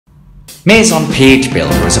Magezon Page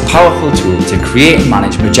Builder is a powerful tool to create and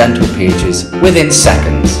manage Magento pages within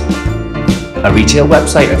seconds. A retail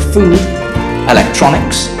website of food,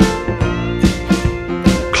 electronics,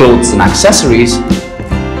 clothes and accessories,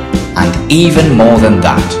 and even more than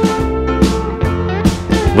that.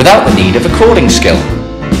 Without the need of a coding skill.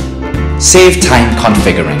 Save time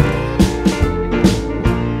configuring.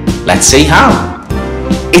 Let's see how.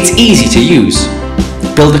 It's easy to use.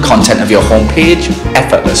 Build the content of your home page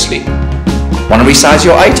effortlessly. Want to resize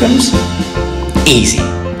your items? Easy.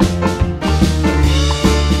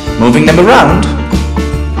 Moving them around?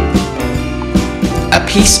 A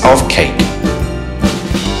piece of cake.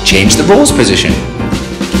 Change the rows position.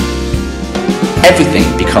 Everything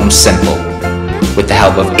becomes simple with the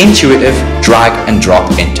help of intuitive drag and drop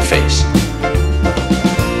interface.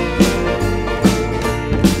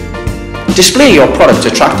 Display your product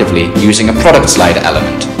attractively using a product slider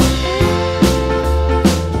element.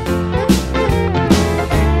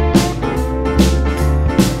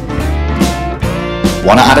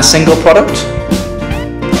 Want to add a single product?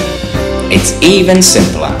 It's even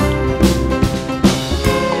simpler.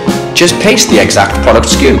 Just paste the exact product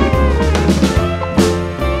SKU.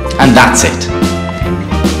 And that's it.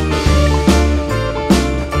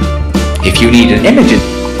 If you need an image,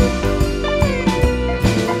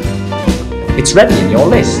 it's ready in your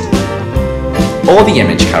list, or the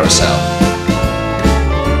image carousel.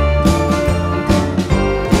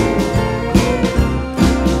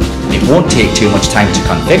 It won't take too much time to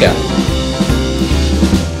configure.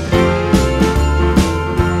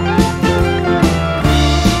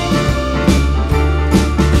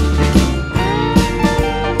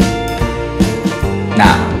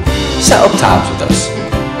 Now, set up tabs with us.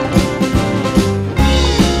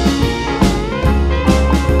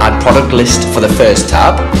 Add product list for the first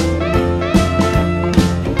tab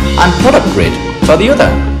and product grid for the other.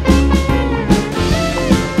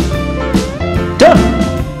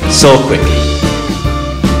 Done! So quickly.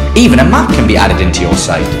 Even a map can be added into your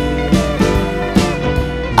site.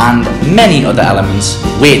 And many other elements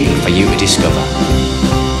waiting for you to discover.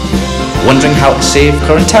 Wondering how to save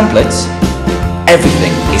current templates?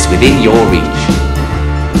 Everything is within your reach.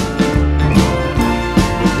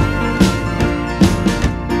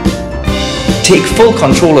 Take full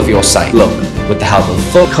control of your site look with the help of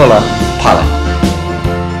full color palette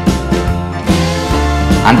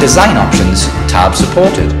and design options tab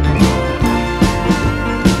supported.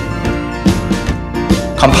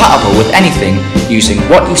 Compatible with anything using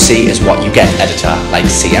what you see is what you get editor like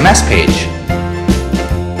CMS page,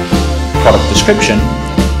 product description,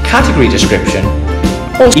 category description,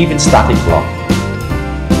 or even static block.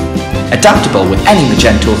 Adaptable with any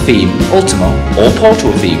Magento theme, Ultimo or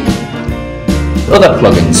Porto theme. Other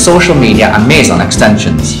plugins, social media and Magezon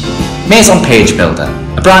extensions. Magezon Page Builder,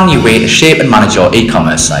 a brand new way to shape and manage your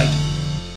e-commerce site.